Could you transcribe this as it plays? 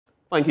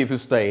Thank you for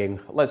staying.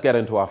 Let's get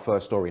into our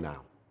first story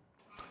now.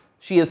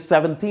 She is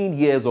 17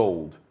 years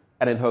old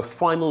and in her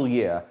final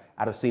year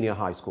at a senior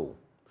high school.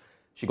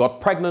 She got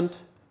pregnant,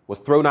 was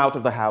thrown out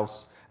of the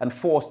house, and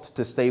forced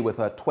to stay with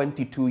her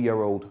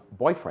 22-year-old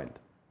boyfriend.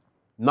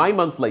 9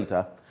 months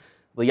later,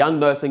 the young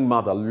nursing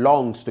mother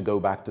longs to go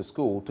back to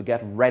school to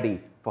get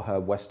ready for her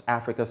West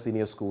Africa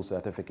Senior School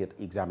Certificate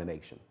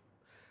examination.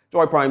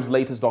 Joy Prime's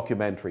latest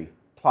documentary,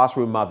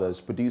 Classroom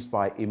Mothers, produced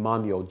by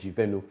Emmanuel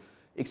Jivenu,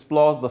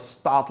 explores the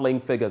startling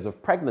figures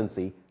of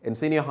pregnancy in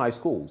senior high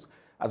schools,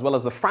 as well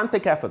as the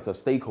frantic efforts of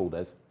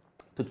stakeholders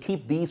to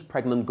keep these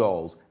pregnant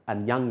girls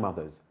and young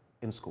mothers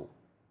in school.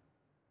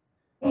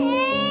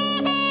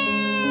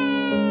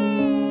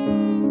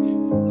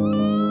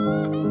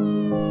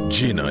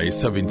 Gina is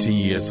 17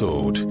 years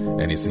old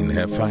and is in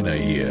her final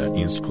year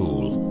in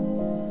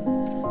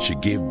school. She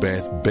gave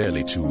birth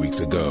barely 2 weeks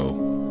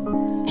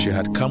ago. She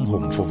had come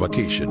home for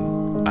vacation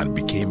and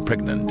became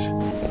pregnant.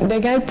 The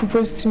guy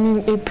proposed to me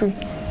in April,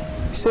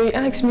 so he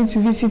asked me to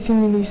visit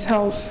him in his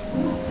house,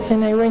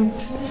 and I went.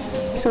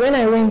 So when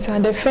I went,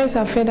 the first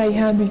affair that he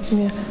had with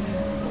me,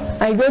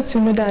 I got to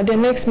know that the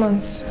next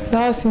month,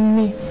 that was in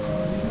May,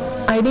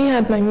 I didn't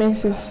have my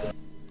menses.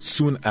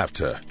 Soon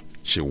after,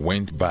 she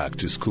went back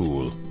to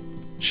school.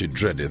 She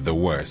dreaded the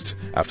worst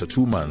after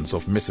 2 months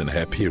of missing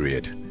her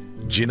period.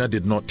 Gina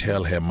did not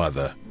tell her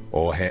mother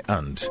or her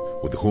aunt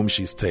with whom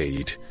she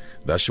stayed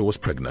that she was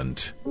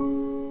pregnant.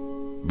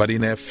 But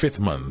in her 5th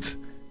month,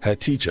 her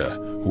teacher,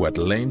 who had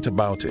learned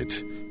about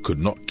it, could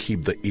not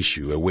keep the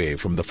issue away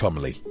from the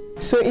family.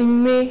 So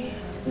in May,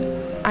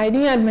 I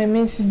didn't have my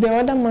menses. The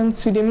other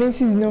month, the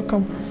menses did not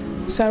come.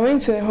 So I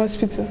went to the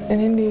hospital, and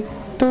then they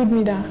told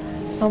me that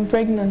I'm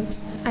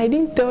pregnant. I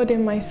didn't tell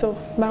them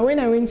myself, but when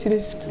I went to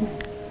the school,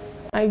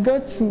 I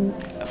got to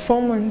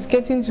 4 months,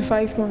 getting to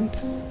 5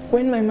 months,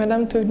 when my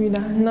madam told me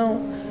that now,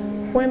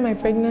 when my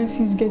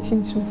pregnancy is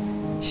getting to,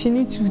 she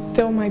needs to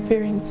tell my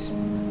parents.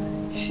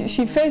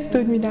 She first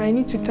told me that I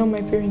need to tell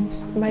my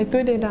parents, but I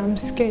told her that I'm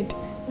scared.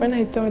 When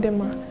I tell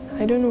them,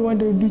 I don't know what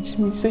they'll do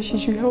to me, so she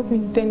should help me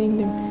in telling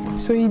them.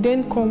 So he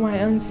then called my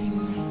auntie,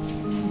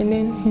 and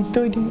then he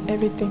told him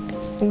everything.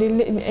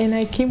 And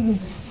I came home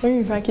when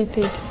we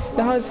vacated.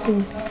 That was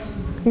in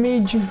May,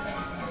 June.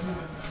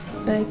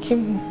 And I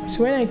came home.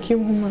 So when I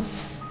came home,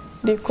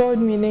 they called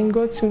me and then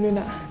got to know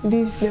that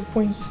this is the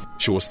point.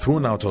 She was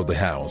thrown out of the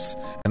house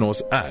and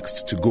was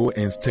asked to go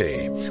and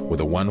stay with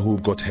the one who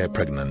got her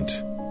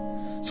pregnant.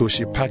 So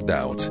she packed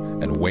out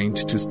and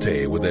went to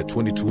stay with her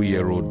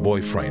 22-year-old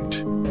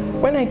boyfriend.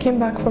 When I came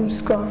back from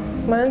school,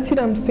 my auntie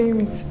that I'm staying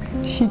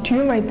with, she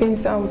threw my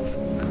things out.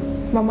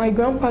 But my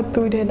grandpa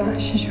told her that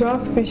she should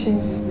have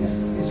patience.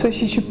 So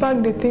she should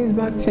pack the things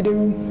back to the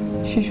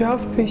room. She should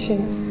have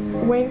patience.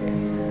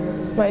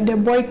 When the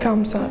boy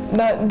comes out,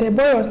 the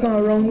boy was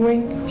not around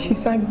when she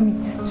sacked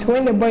me. So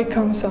when the boy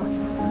comes out,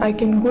 I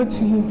can go to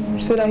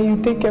him so that he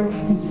will take care of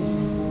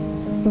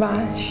me.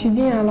 But she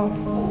didn't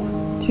allow.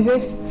 She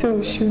said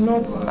still she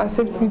will not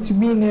accept me to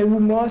be in her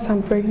room whilst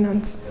I'm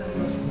pregnant.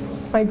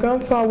 My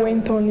grandpa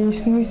went on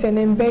his knees and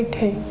then begged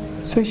her.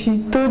 So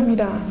she told me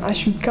that I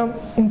should come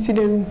into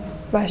the room,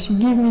 but she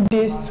gave me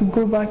days to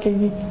go back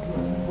again.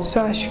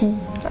 So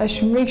I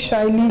should make sure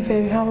I leave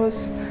her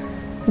house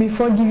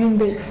before giving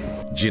birth.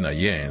 Gina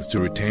yearns to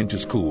return to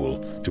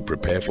school to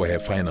prepare for her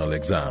final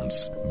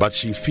exams, but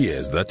she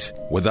fears that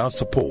without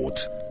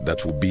support,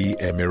 that will be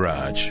a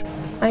mirage.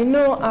 I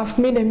know I've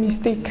made a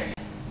mistake.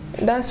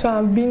 That's why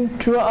I've been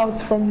thrown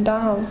out from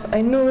that house.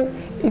 I know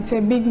it's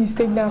a big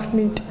mistake that I've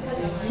made,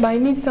 but I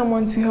need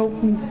someone to help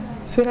me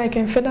so that I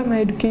can further my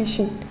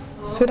education,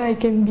 so that I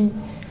can be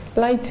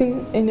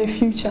lighting in the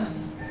future,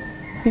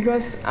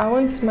 because I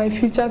want my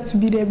future to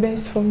be the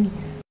best for me.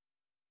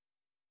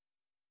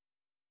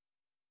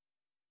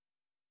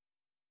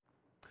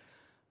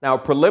 Now,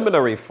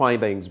 preliminary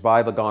findings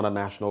by the Ghana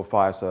National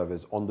Fire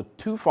Service on the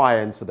 2 fire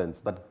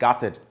incidents that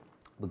gutted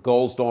the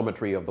girls'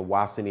 dormitory of the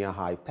Wa Senior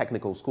High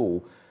Technical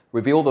School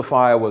revealed the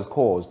fire was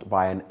caused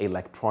by an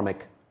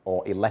electronic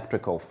or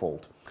electrical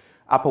fault.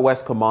 Upper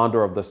West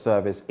Commander of the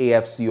service,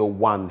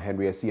 AFCO-1,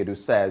 Henry Asiedu,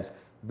 says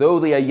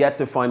though they are yet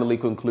to finally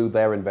conclude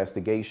their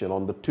investigation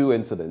on the 2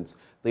 incidents,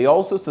 they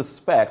also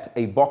suspect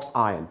a box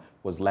iron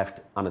was left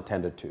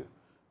unattended to.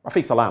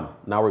 Rafiq Salam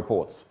now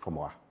reports for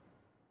more.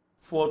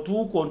 For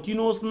 2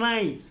 continuous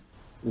nights,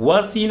 Wa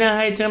Senior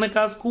High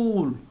Technical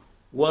School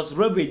was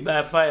ravaged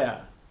by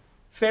fire.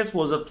 First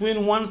was a twin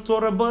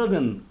 1-story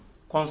building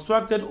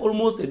constructed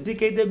almost a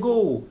decade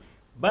ago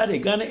by the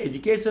Ghana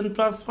Education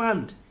Trust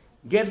Fund,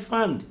 GET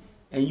Fund,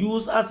 and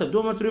used as a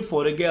dormitory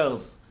for the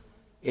girls.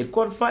 It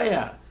caught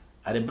fire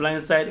at the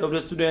blind side of the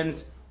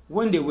students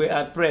when they were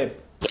at prep.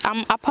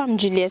 I'm Apam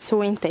Juliet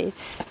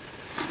Winters.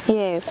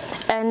 Yeah,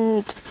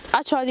 and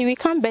actually we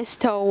can't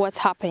best tell what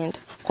happened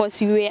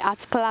because we were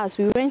at class.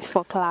 We went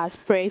for class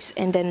preps,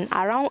 and then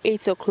around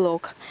 8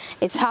 o'clock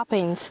it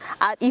happens.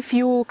 If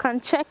you can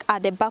check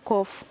at the back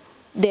of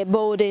the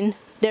building,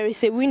 there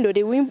is a window.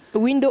 The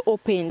window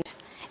opened,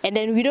 and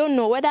then we don't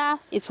know whether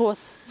it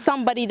was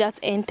somebody that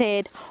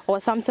entered or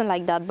something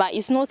like that, but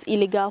it's not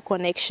illegal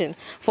connection.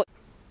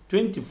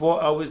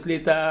 24 hours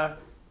later,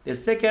 the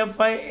second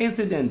fire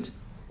incident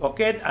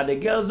occurred at the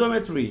girls'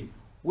 dormitory,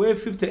 where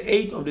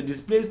 58 of the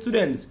displaced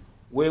students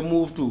were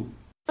moved to.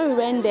 When we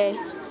went there,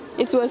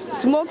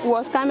 smoke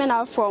was coming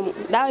out from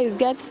that is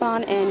Get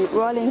Found and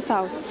Rollins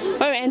house.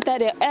 When we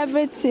entered there,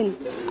 everything,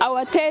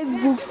 our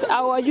textbooks,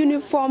 our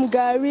uniform,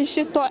 gari,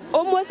 shit,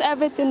 almost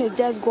everything is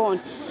just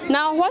gone.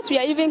 Now what we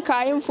are even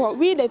crying for,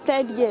 we the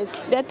third years,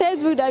 the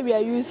textbook that we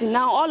are using,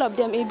 now all of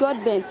them, it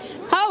got burned.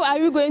 How are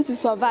we going to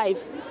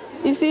survive?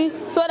 You see,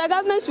 so the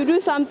government should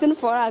do something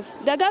for us.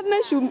 The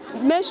government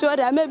should make sure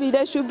that maybe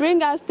they should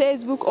bring us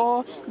textbook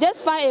or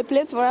just find a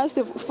place for us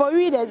for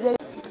we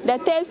the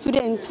third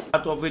students.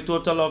 Out of a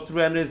total of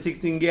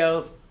 316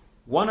 girls,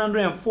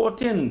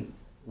 114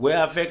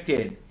 were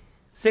affected.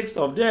 6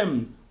 of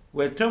them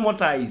were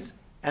traumatized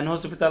and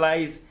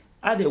hospitalized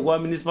at the Wa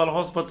Municipal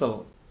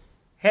Hospital.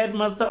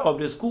 Headmaster of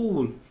the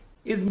school,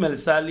 Ismail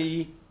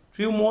Sali,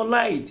 threw more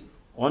light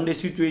on the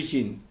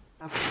situation.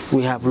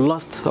 We have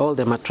lost all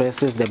the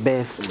mattresses, the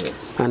beds,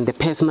 and the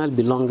personal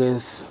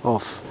belongings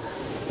of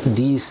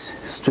these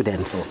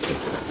students. Okay.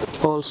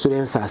 All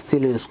students are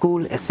still in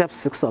school except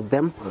 6 of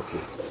them. Okay.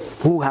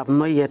 Who have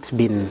not yet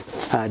been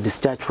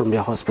discharged from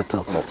the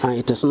hospital. Okay.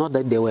 It is not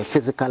that they were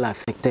physically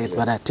affected,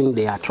 but I think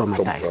they are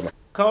traumatized.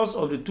 Cause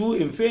of the 2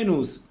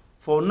 infernos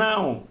for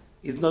now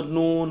is not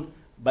known,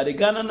 but the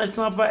Ghana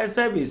National Fire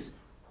Service,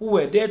 who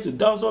were there to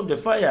douse off the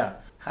fire,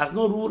 has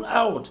not ruled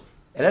out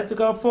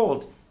electrical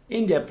fault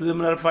in their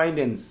preliminary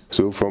findings.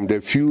 So from the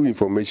few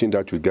information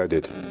that we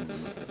gathered,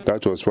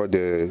 that was what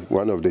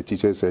one of the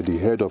teachers said, he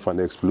heard of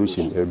an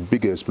explosion, a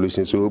big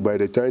explosion. So by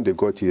the time they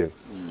got here,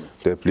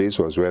 the place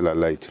was well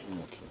alight.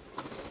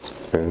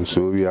 And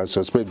so we are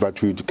suspect, but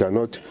we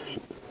cannot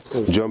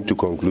jump to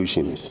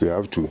conclusions. We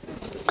have to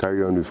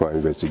carry on with our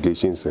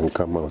investigations and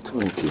come out.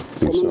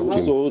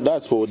 So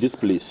that's for this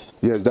place?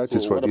 Yes, that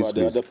is for this place. What about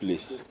the other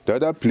place? The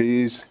other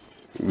place,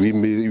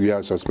 we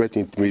are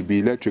suspecting it may be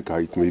electrical,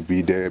 it may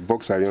be the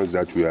box irons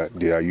that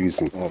they are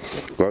using.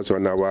 Okay. Because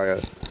on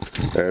our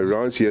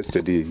rounds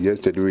yesterday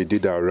we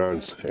did our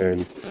rounds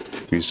and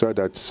we saw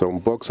that some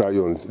box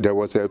iron, there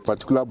was a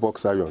particular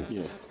box iron,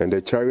 and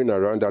the charring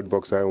around that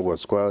box iron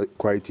was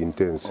quite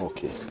intense.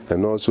 Okay.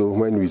 And also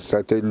when we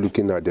started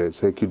looking at the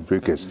circuit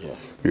breakers,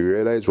 we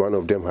realized one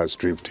of them has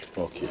stripped.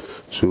 Okay.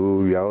 So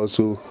we are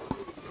also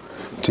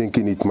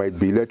thinking it might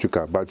be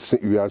electrical, but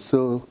we are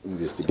still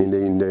in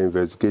the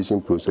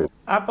investigation process.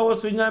 Upper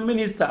West Regional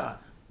Minister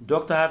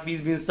Dr.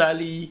 Hafiz bin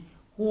Sali,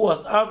 who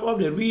was out of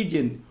the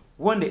region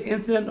when the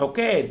incident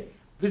occurred,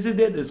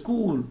 visited the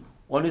school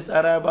on his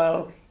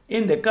arrival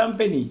in the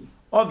company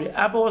of the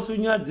Upper West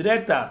Regional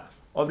Director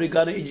of the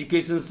Ghana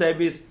Education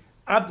Service,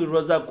 Abdul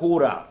Razak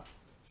Koura.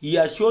 He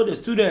assured the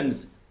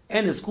students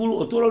and the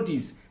school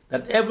authorities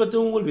that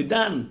everything will be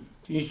done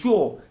to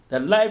ensure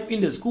that life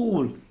in the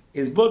school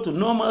is brought to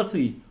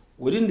normalcy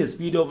within the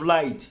speed of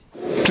light.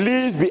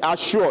 Please be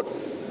assured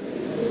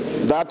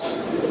that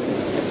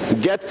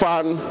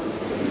GetFund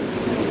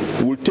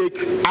will take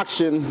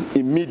action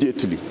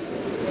immediately.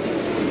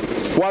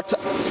 What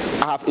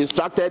I have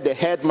instructed the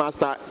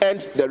headmaster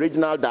and the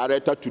regional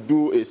director to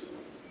do is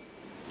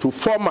to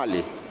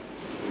formally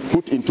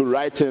put into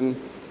writing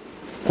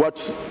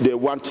what they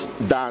want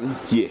done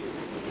here,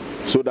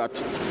 so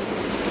that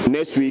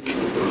next week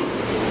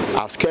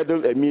I've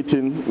scheduled a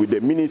meeting with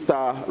the Minister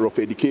of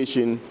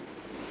Education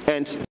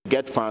and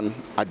GetFund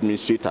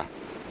administrator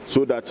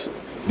so that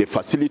the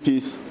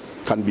facilities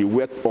can be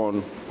worked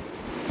on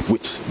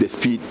with the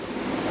speed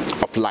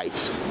of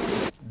light.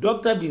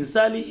 Dr. Bin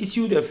Sali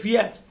issued a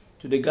fiat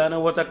to the Ghana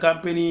Water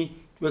Company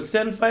to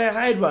extend fire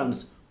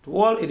hydrants to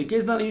all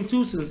educational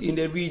institutions in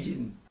the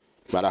region.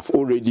 But I've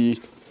already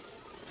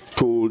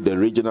told the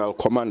regional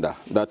commander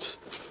that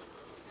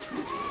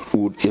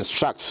would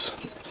instruct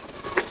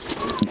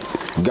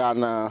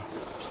Ghana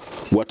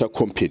Water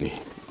Company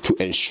to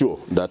ensure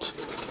that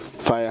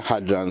fire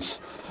hydrants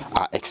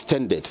are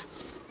extended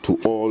to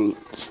all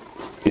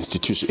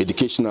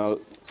educational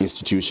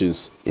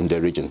institutions in the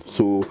region.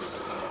 So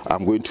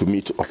I'm going to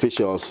meet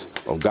officials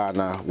of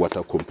Ghana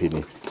Water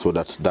Company so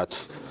that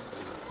that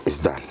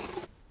is done.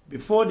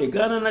 Before the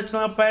Ghana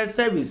National Fire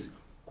Service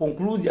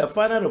concludes their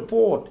final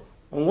report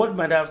on what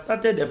might have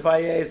started the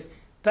fires,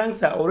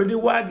 tanks are already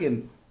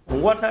wagging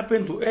on what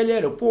happened to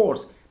earlier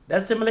reports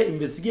that similar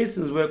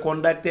investigations were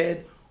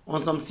conducted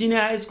on some senior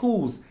high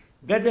schools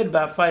gutted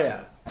by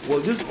fire. Will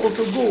this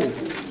also go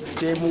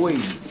same way?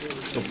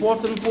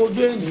 Reporting for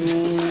the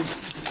news,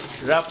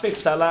 Rafiq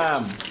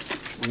Salam.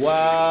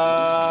 Wow.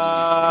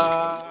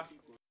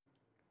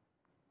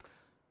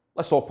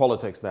 Let's talk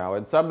politics now.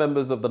 And some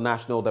members of the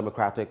National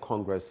Democratic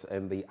Congress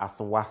in the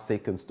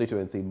Asanwase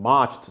constituency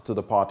marched to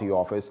the party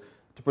office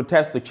to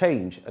protest the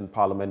change in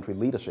parliamentary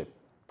leadership.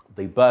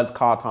 They burnt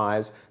car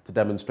tires to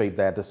demonstrate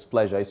their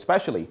displeasure,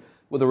 especially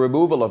with the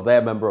removal of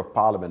their Member of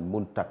Parliament,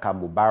 Muntaka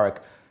Mubarak,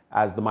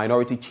 as the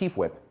minority chief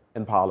whip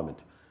in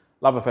Parliament.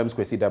 Love FM's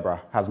Kwesi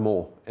Deborah has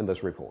more in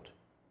this report.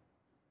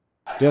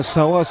 The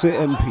Sawase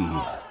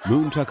MP,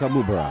 Muntaka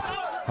Mubarak,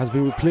 has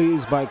been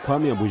replaced by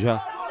Kwame Abuja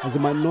as the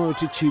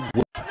minority chief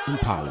whip in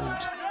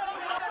Parliament.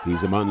 He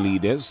is among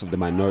leaders of the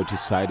minority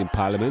side in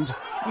Parliament,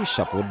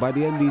 reshuffled by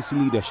the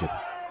NDC leadership.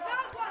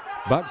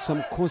 But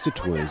some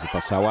constituents of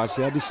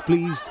Asawase are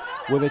displeased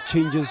with the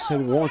changes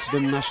and want the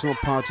National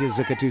Party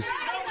executives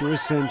to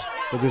rescind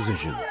the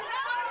decision.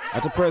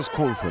 At a press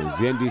conference,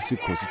 the NDC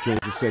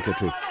constituency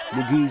secretary,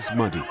 Mugis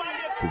Madi,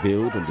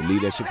 prevailed on the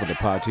leadership of the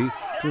party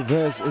to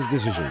reverse its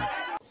decision.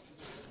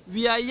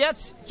 We are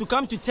yet to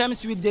come to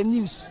terms with the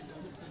news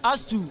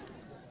as to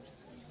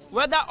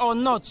whether or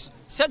not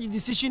such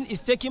decision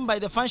is taken by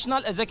the Functional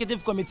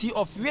Executive Committee,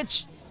 of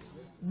which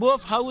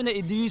both Haruna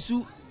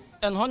Idrisu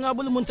and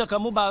Honorable Muntaka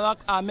Mubarak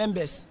are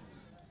members.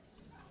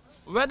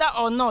 Whether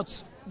or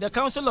not the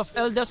Council of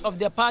Elders of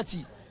the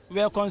party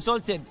were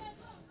consulted.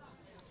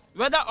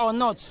 Whether or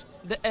not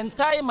the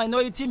entire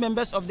minority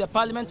members of the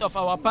parliament of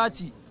our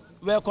party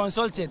were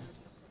consulted.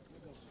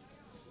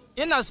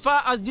 In as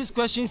far as these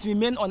questions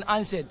remain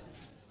unanswered,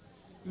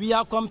 we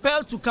are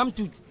compelled to come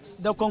to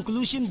the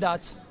conclusion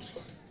that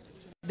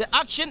the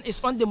action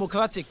is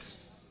undemocratic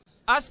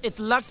as it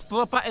lacks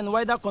proper and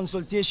wider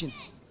consultation.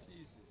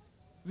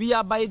 We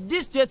are by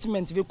this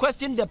statement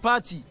requesting the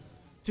party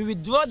to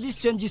withdraw these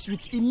changes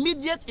with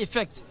immediate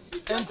effect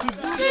and to do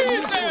the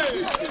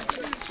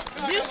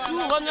needful. These two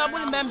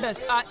honorable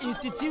members are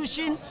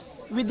institutions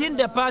within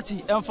the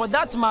party and for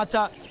that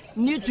matter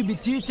need to be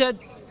treated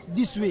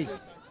this way.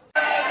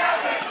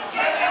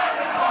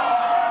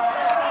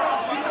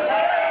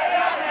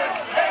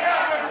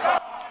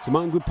 Some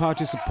angry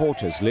party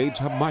supporters laid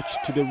a march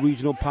to the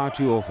regional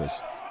party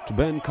office to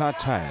burn car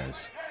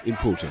tires in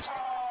protest.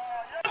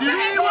 They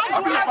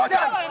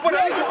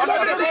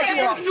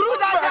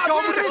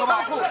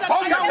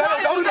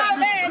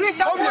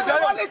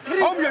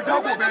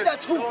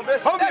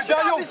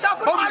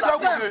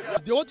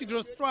want to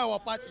destroy our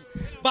party,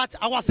 but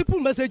our simple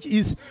message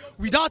is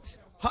without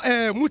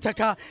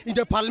Mutaka in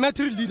the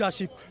parliamentary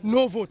leadership,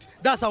 no vote.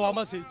 That's our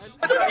message.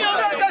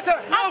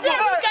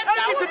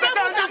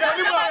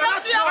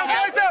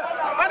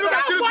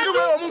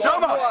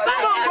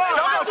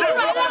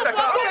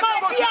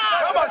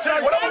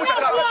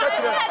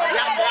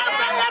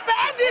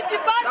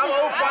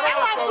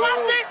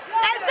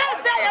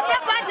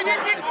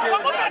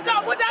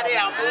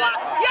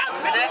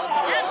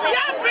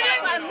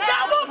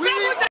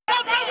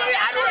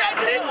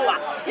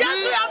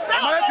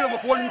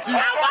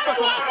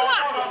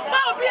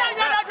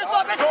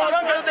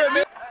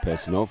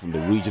 Personnel from the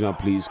Regional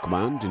Police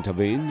Command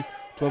intervened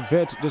to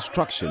avert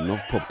destruction of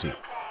property.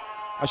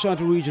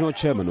 Ashanti Regional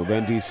Chairman of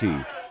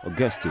NDC,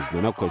 Augustus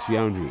Nanakwesi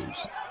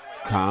Andrews,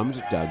 calmed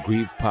the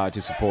aggrieved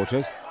party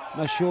supporters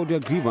and assured their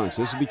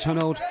grievances to be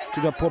channeled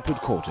to the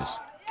appropriate quarters.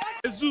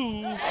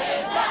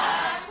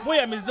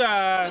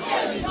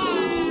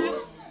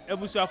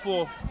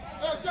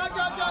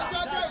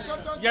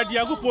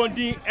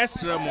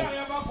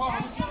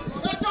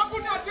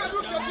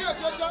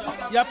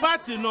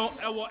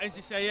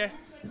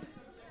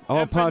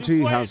 Our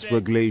party has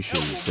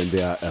regulations and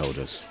they are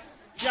elders.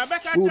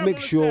 We will make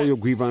sure your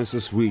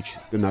grievances reach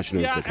the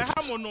national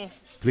executive.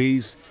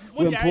 Please,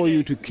 we implore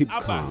you to keep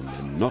calm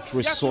and not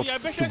resort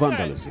to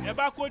vandalism.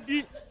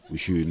 We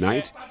should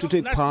unite to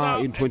take power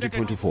in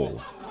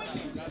 2024.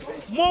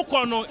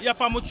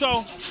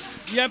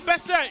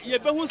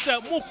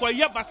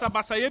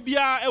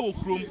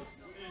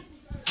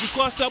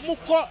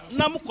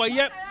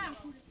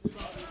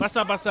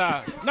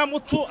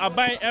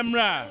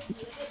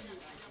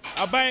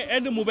 Abai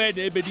any mobile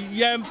de ebedi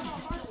yem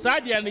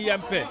sadia ni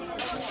yempe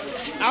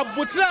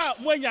abutra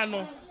monya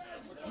no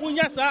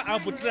munya sa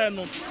abutra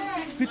no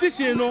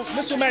petition no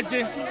meso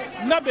meje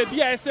na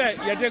baby I say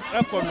yede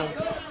ekono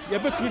ye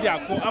betu di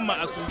akọ ama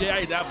asumye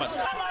ayida aba.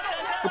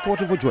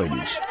 Reporting for Joy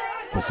News,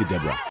 Kwesi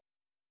Deborah.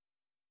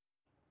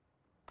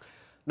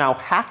 Now,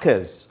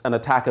 hackers and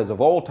attackers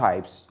of all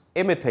types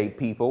imitate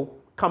people,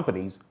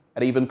 companies,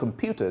 and even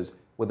computers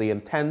with the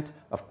intent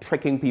of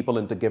tricking people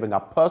into giving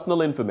up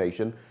personal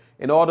information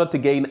in order to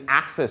gain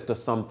access to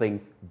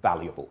something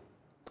valuable.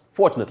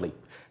 Fortunately,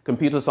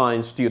 computer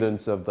science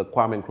students of the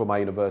Kwame Nkrumah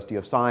University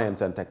of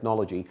Science and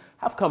Technology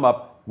have come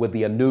up with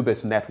the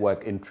Anubis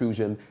Network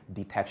Intrusion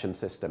Detection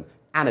System,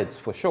 ANITS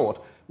for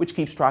short, which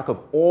keeps track of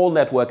all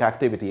network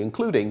activity,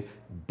 including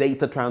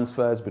data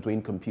transfers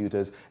between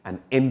computers and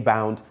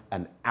inbound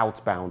and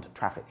outbound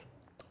traffic.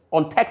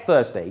 On Tech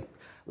Thursday,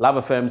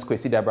 Lava Firm's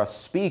Kwesi Deborah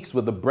speaks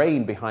with the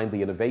brain behind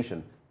the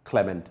innovation,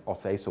 Clement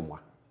Osei-Sumwa.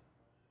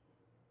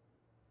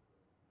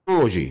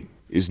 Technology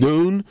is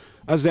known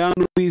as the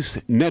Anubis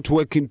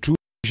Network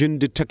Intrusion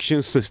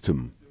Detection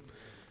System.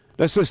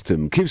 The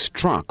system keeps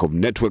track of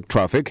network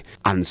traffic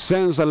and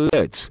sends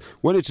alerts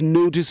when it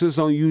notices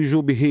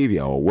unusual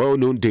behavior or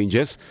well-known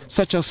dangers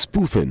such as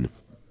spoofing.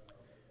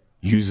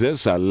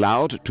 Users are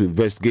allowed to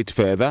investigate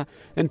further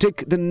and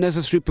take the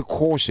necessary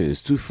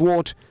precautions to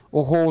thwart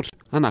or halt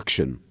an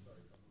action.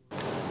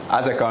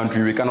 As a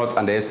country, we cannot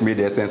underestimate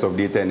the essence of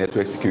data and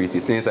network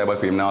security, since cyber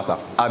criminals have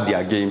upped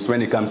their games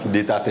when it comes to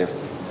data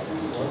theft.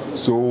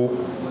 So,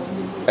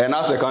 and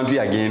as a country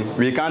again,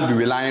 we can't be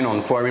relying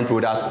on foreign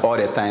products all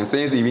the time.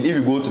 Since even if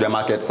you go to the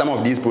market, some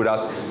of these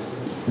products,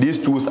 these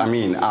tools,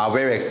 are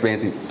very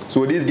expensive.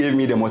 So this gave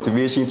me the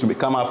motivation to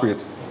come up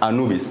with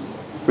Anubis,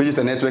 which is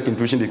a network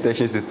intrusion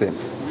detection system.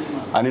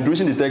 An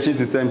intrusion detection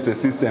system is a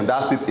system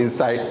that sits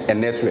inside a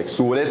network.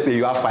 So let's say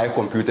you have 5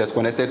 computers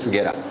connected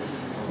together.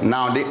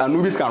 Now the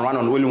Anubis can run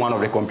on only one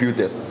of the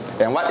computers.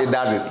 And what it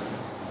does is,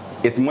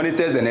 it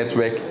monitors the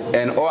network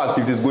and all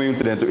activities going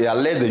into the network. It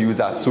alerts the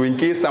user. So in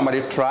case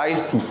somebody tries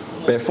to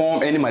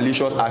perform any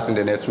malicious act in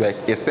the network,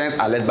 it sends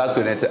alert back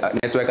to the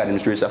network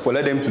administrator for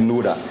let them to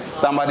know that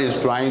somebody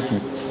is trying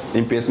to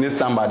impersonate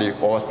somebody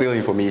or steal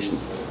information.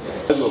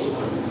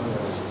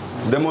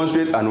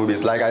 Demonstrate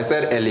Anubis. Like I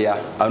said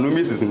earlier,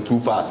 Anubis is in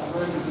 2 parts,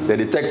 the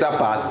detector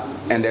part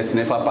and the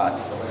sniffer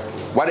part.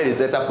 What the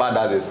detector part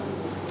does is,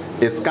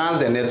 it scans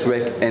the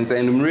network and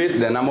enumerates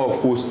the number of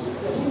hosts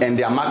and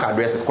their MAC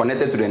addresses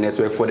connected to the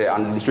network for the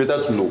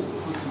administrator to know.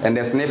 And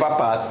the sniffer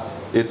part,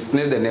 it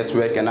sniffs the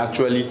network and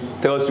actually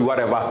tells you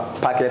whatever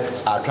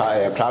packets are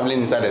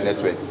traveling inside the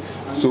network.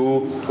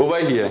 So over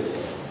here,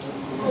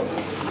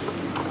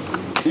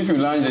 if you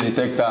launch the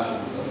detector,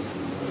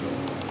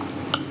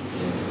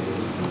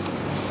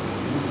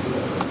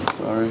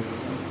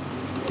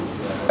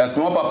 a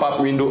small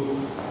pop-up window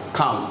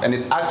comes and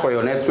it asks for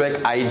your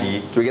network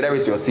ID together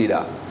with your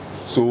CIDR.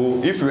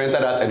 So if you enter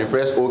that and you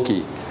press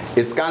OK,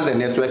 it scans the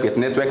network with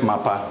network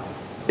mapper.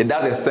 It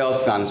does a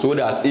stealth scan so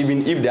that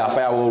even if there are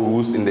firewall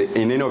rules in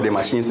any of the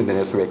machines in the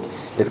network,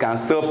 it can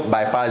still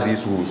bypass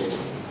these rules.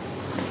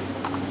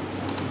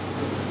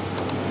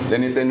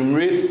 Then it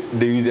enumerates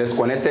the users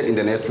connected in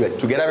the network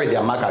together with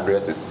their MAC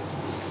addresses.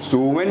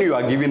 So when you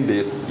are given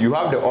this, you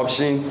have the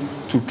option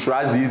to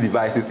trace these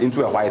devices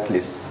into a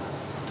whitelist.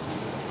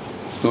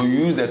 So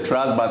you use the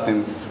trace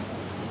button,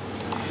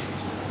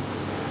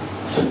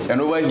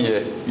 and over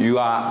here you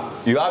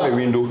have a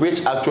window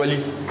which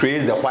actually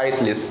creates the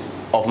whitelist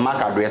of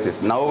MAC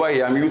addresses. Now over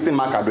here I'm using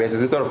MAC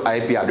addresses instead of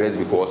IP address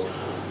because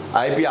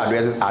IP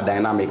addresses are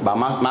dynamic, but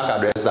MAC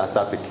addresses are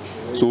static.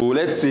 So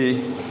let's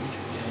say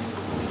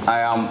I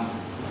am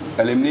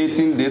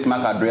eliminating this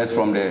MAC address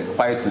from the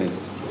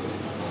whitelist.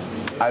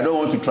 I don't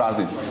want to trace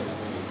it,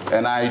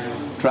 and I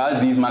trace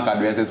these MAC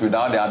addresses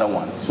without the other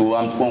one. So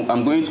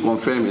I'm going to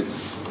confirm it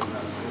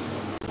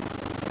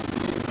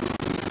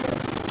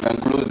and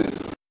close this.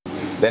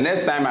 The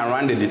next time I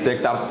run the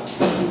detector,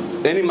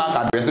 any MAC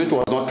address which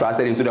was not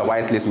trusted into the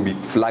whitelist will be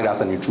flagged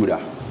as an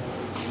intruder.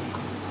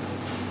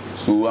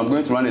 So I'm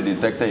going to run the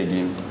detector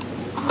again.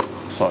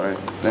 Sorry,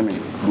 let me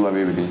do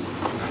away with this.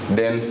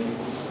 Then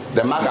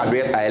the MAC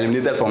address I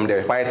eliminated from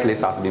the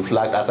whitelist has been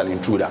flagged as an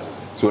intruder.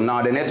 So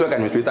now the network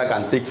administrator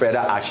can take further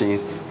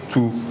actions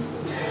to,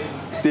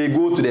 say,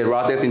 go to the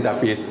router's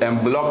interface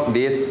and block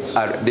this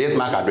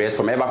MAC address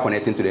from ever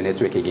connecting to the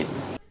network again.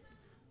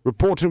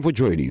 Reporting for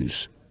Joy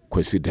News,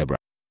 Kwesi Debra.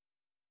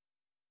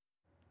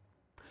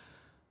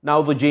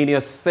 Now the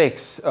Junior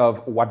 6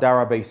 of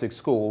Wadara Basic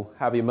School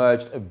have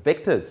emerged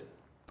victors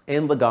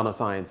in the Ghana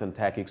Science and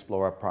Tech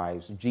Explorer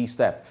Prize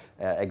G-Step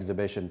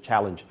exhibition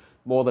challenge.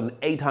 More than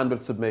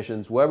 800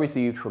 submissions were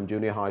received from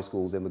junior high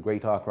schools in the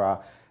Greater Accra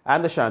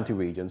and the Shanti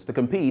regions to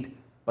compete,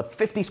 but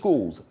 50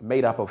 schools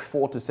made up of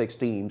 4 to 6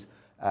 teams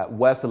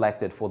were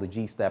selected for the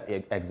G-Step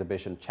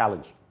exhibition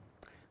challenge.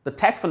 The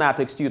tech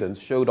fanatic students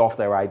showed off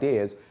their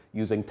ideas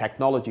using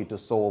technology to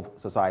solve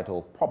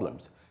societal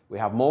problems. We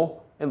have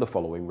more in the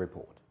following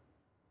report.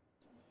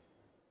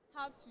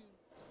 Have to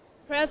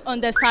press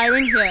on the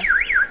siren here.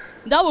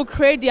 That will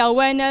create the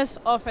awareness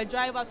of a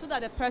driver so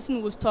that the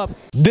person will stop.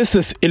 This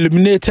is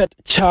illuminated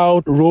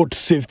child road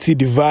safety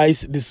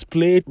device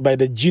displayed by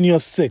the Junior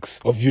 6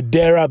 of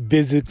Udera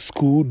Basic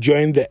School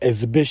during the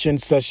exhibition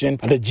session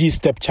at the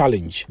G-Step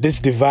Challenge. This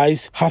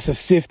device has a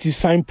safety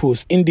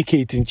signpost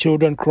indicating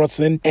children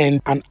crossing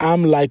and an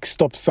arm-like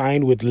stop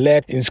sign with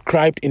lead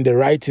inscribed in the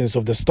writings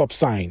of the stop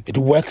sign. It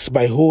works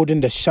by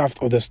holding the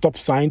shaft of the stop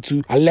sign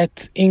to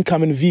alert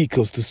incoming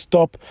vehicles to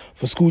stop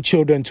for school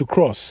children to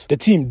cross. The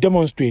team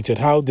demonstrated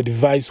how the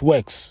device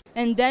works.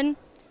 And then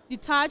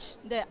detach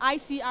the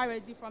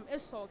ICRSD from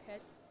its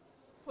socket,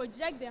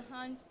 project the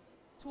hand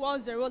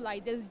towards the road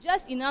like this,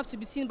 just enough to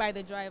be seen by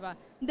the driver.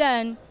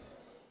 Then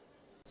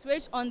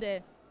switch on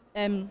the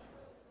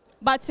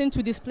button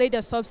to display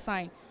the stop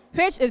sign,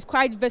 which is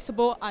quite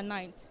visible at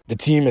night. The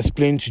team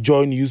explained to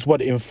Joy News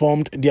what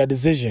informed their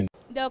decision.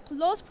 The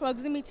close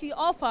proximity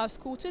of our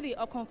school to the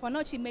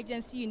Okonfanochi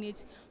emergency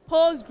unit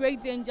poses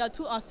great danger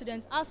to our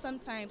students, as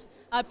sometimes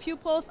our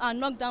pupils are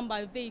knocked down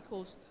by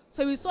vehicles.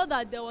 So we saw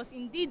that there was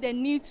indeed the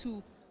need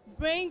to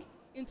bring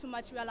into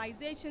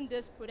materialization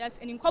this product,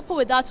 and in couple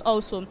with that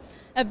also,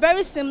 a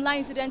very similar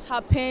incident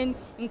happened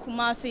in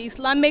Kumasi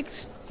Islamic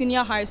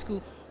Senior High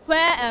School,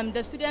 where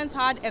the students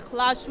had a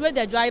clash with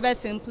the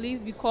drivers and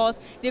police because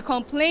they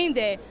complained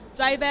the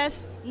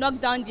drivers knocked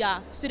down their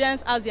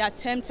students as they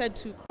attempted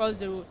to cross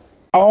the road.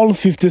 All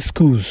 50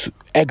 schools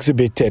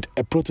exhibited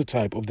a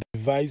prototype of the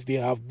device they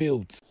have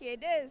built. Okay,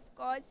 this is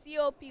called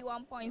COP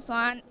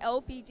 1.1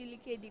 LPG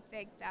leakage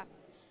detector.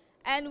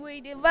 And we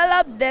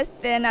developed this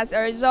thing as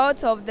a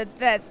result of the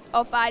death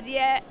of our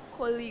dear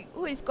colleague,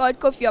 who is called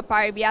Kofi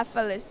Oparibia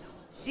Phyllis.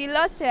 She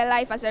lost her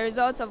life as a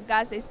result of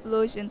gas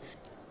explosion.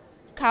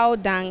 Cow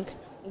dung,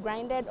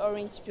 grinded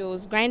orange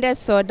peels, grinded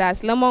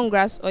sawdust,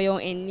 lemongrass oil,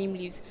 and neem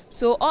leaves.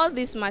 So all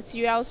these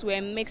materials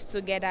were mixed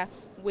together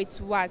with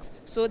wax.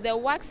 So the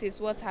wax is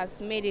what has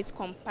made it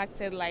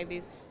compacted like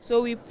this.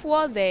 So we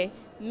pour the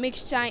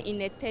mixture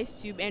in a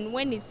test tube, and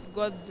when it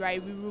got dry,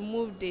 we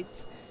removed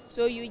it.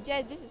 So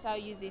this is how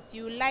you use it.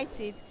 You light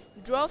it,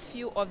 draw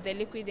few of the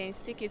liquid and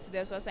stick it to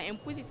the saucer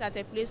and put it at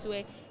a place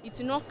where it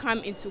will not come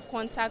into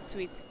contact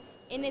with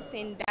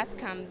anything that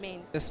can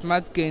bend. The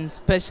smart cane is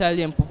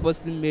specially and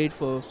purposely made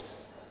for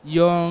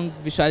young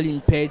visually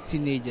impaired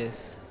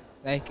teenagers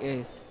like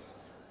us.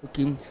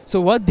 Okay, so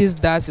what this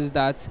does is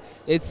that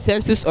it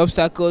senses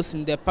obstacles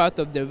in the path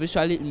of the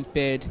visually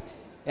impaired,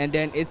 and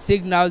then it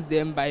signals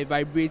them by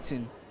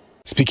vibrating.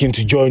 Speaking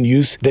to Joy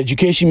News, the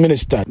Education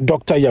Minister,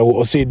 Dr. Yawo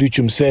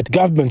Osei-Duchum, said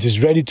government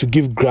is ready to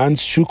give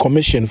grants through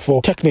commission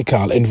for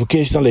technical and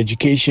vocational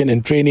education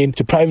and training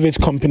to private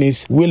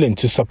companies willing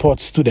to support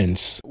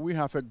students. We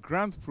have a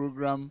grant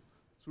program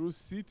through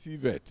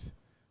CTVET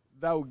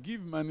that will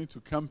give money to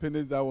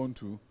companies that want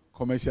to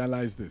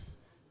commercialize this.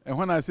 And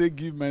when I say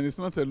give money, it's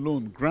not a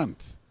loan,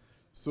 grant.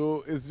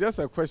 So it's just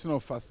a question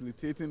of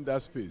facilitating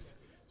that space.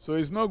 So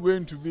it's not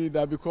going to be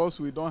that because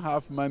we don't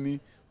have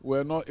money,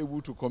 we're not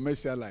able to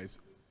commercialize.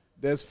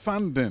 There's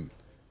funding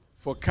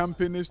for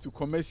companies to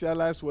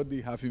commercialize what they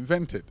have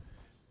invented.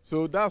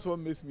 So that's what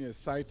makes me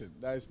excited.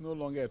 That it's no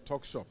longer a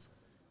talk shop.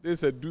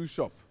 There's a do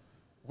shop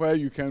where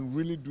you can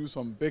really do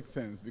some big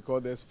things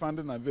because there's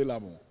funding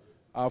available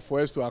for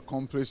us to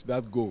accomplish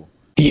that goal.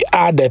 He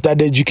added that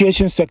the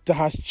education sector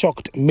has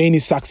chalked many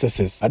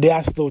successes, but there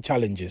are still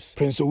challenges.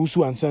 Prince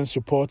Owusu and Sons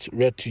report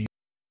read to you.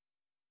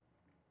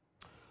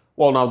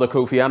 Well, now the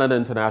Kofi Annan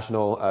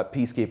International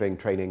Peacekeeping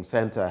Training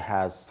Center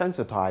has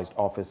sensitized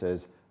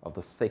officers of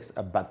the 6th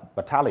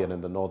Battalion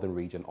in the Northern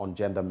Region on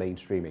gender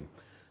mainstreaming.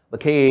 The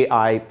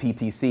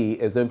KAI-PTC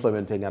is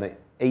implementing an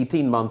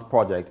 18-month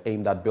project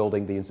aimed at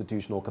building the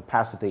institutional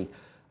capacity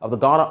of the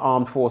Ghana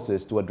Armed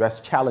Forces to address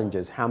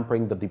challenges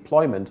hampering the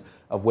deployment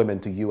of women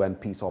to UN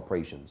peace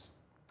operations.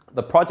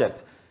 The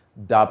project,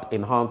 dubbed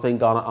Enhancing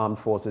Ghana Armed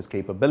Forces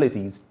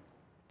Capabilities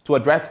to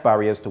Address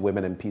Barriers to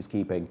Women in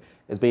Peacekeeping,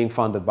 is being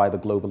funded by the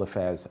Global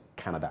Affairs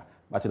Canada.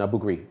 Martina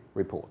Bugri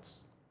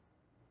reports.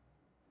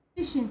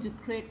 Mission to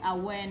create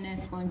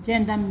awareness on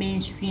gender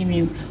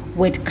mainstreaming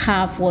with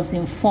CAF was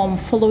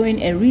informed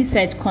following a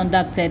research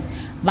conducted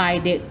by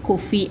the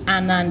Kofi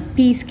Annan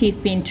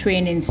Peacekeeping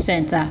Training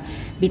Center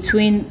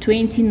between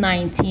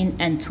 2019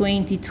 and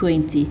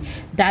 2020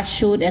 that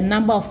showed a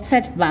number of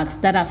setbacks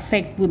that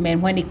affect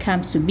women when it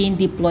comes to being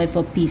deployed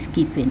for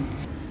peacekeeping.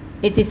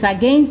 It is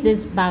against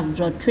this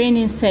backdrop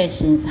training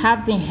sessions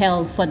have been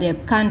held for the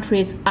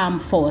country's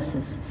armed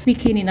forces.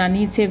 Speaking in an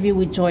interview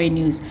with Joy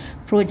News,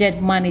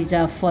 project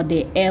manager for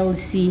the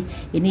LC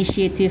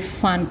Initiative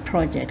Fund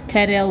project,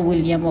 Colonel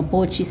William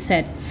Obochi,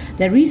 said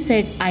the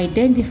research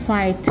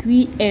identified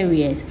 3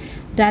 areas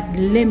that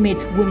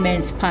limit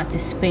women's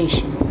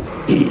participation.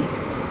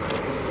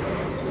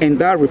 And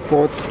that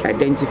report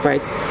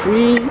identified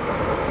 3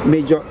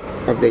 major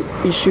of the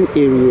issue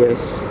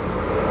areas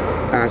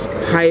as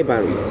high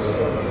barriers.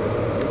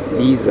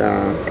 These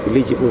are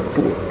eligible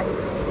pool,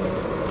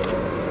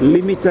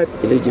 limited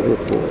eligible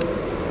pool,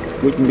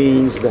 which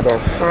means that about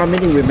how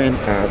many women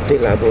are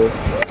available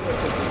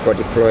for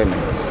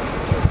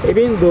deployments.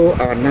 Even though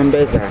our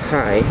numbers are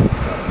high,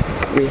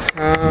 we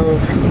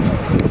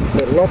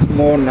have a lot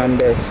more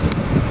numbers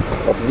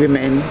of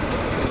women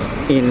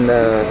in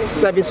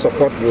service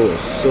support roles,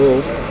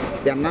 so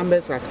their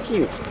numbers are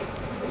skewed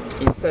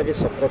in service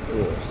support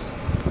roles.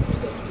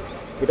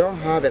 We don't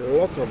have a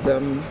lot of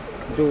them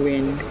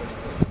doing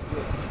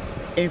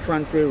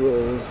infantry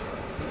roles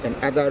and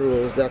other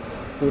roles that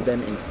put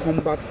them in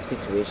combat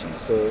situations.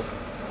 So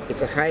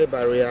it's a high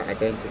barrier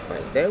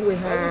identified. Then we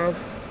have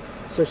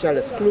social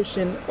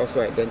exclusion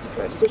also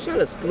identified. Social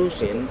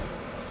exclusion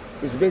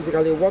is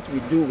basically what we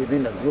do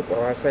within a group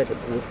or outside the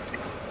group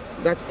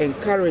that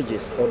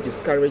encourages or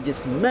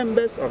discourages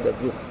members of the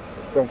group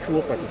from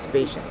full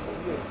participation.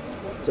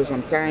 So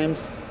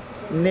sometimes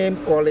name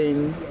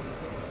calling,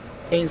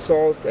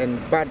 insults and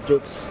bad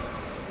jokes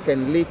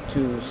can lead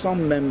to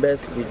some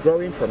members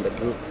withdrawing from the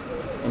group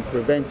and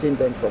preventing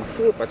them from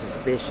full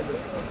participation.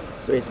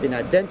 So it's been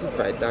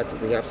identified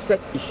that we have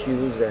such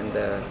issues, and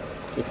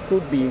it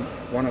could be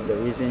one of the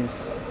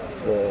reasons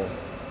for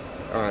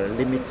our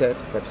limited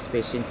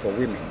participation for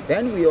women.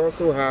 Then we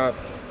also have,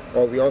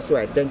 or we also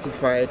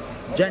identified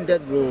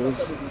gendered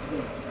roles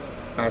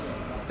as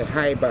a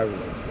high barrier.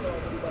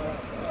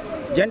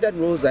 Gendered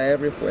roles are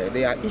everywhere.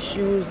 They are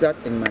issues that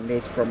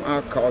emanate from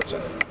our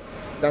culture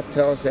that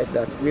tells us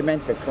that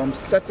women perform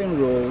certain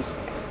roles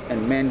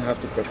and men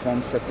have to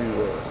perform certain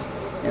roles.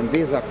 And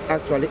these have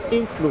actually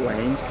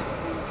influenced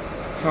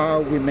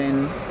how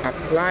women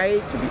apply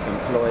to be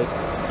employed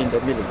in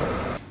the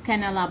military.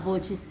 Colonel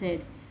Abochi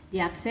said the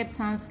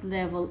acceptance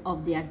level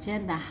of the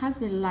agenda has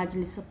been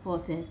largely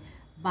supported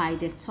by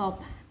the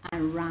top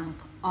and rank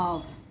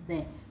of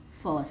the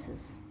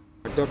forces.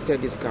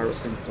 Adopted this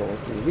kerosene tool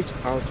to reach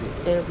out to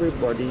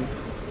everybody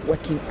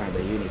working at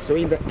the unit. So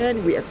in the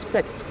end, we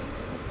expect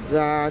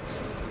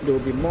that they will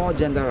be more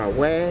gender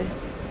aware,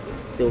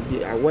 they will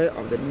be aware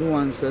of the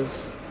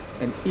nuances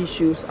and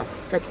issues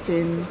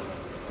affecting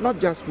not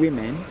just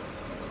women,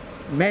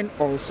 men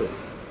also,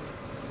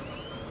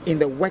 in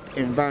the work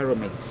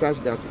environment, such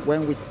that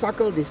when we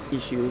tackle these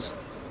issues,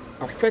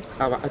 affect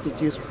our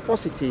attitudes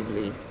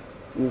positively,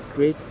 we'll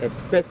create a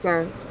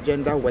better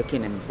gender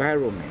working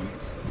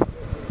environment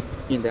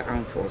in the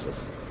armed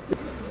forces.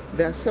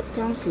 The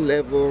acceptance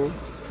level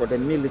for the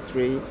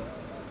military,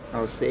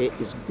 I'll say,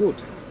 is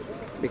good,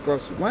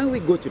 because when we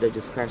go to the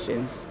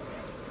discussions,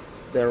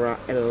 there are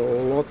a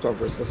lot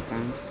of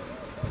resistance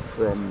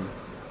from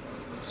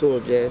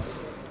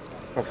soldiers,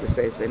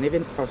 officers, and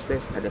even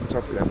officers at the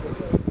top level.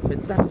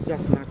 But that is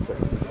just natural.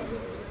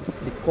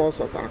 Because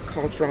of our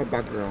cultural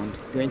background,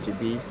 it's going to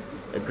be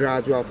a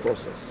gradual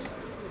process.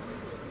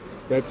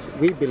 But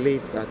we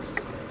believe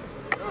that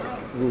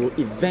we will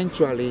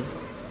eventually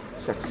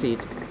succeed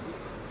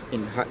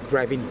in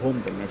driving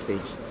home the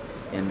message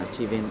and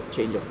achieving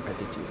change of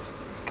attitude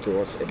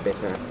towards a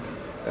better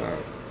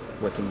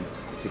working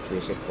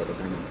situation for the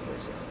Ghanaian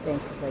forces.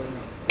 Thank you very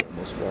much.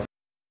 Most welcome.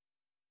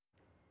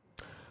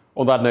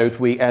 On that note,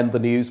 we end the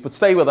news, but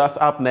stay with us.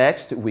 Up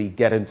next, we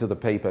get into the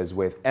papers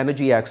with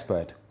energy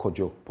expert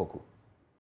Kojo Poku.